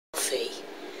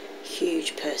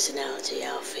huge personality,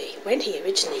 Alfie. When he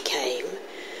originally came,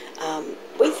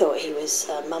 we thought he was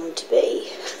mum-to-be.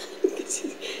 He's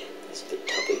a bit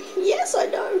tubby. Yes, I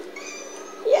know.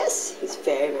 Yes, he's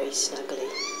very, very snuggly.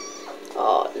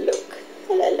 Oh, look.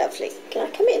 Hello, lovely. Can I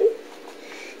come in?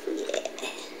 Yeah.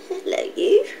 Hello,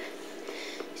 you.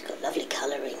 He's got lovely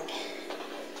colouring.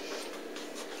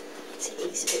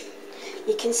 He's a bit...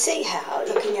 You can see how,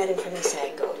 looking at him from this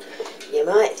angle, you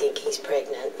might think he's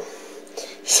pregnant.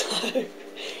 So,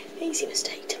 easy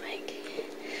mistake to make.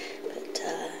 But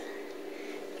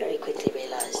very quickly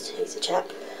realised he's a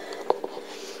chap.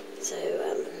 So,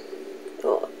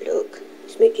 oh, look.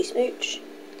 Smoochy smooch.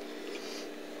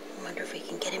 I wonder if we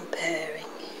can get him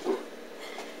purring.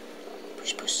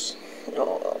 Push, push.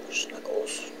 Oh,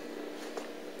 snuggles.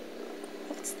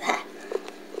 What's that?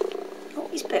 Oh,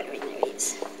 he's purring. There he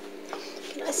is.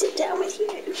 Can I sit down with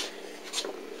you?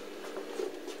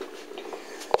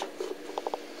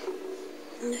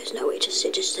 There's nowhere to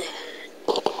sit, is there?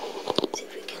 See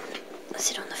if we can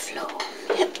sit on the floor.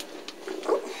 Yep.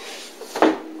 Oh.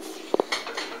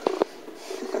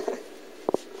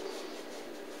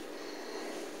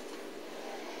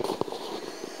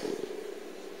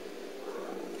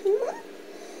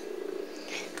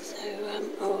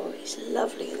 Oh, he's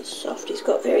lovely and soft. He's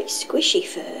got very squishy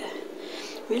fur.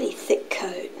 Really thick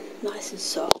coat. Nice and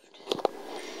soft.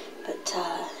 But,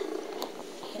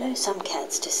 you know, some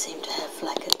cats just seem to have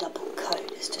like a double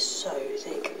coat. It's just so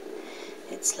thick.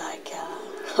 It's like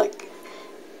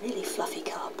really fluffy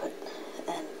carpet.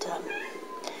 And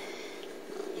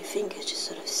your fingers just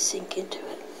sort of sink into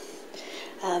it.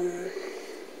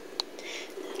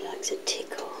 He likes a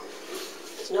tickle.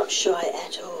 He's not shy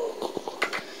at all.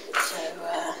 So,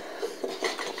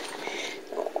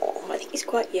 oh, I think he's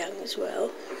quite young as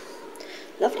well.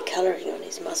 Lovely colouring on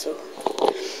his muzzle.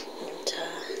 And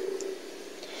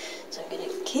so I'm going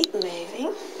to keep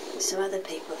moving. There's some other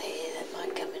people here that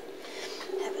might come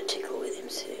and have a tickle with him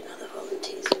soon. Other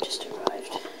volunteers have just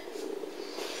arrived.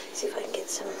 See if I can get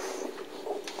some.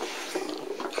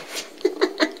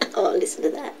 Oh, listen to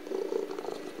that.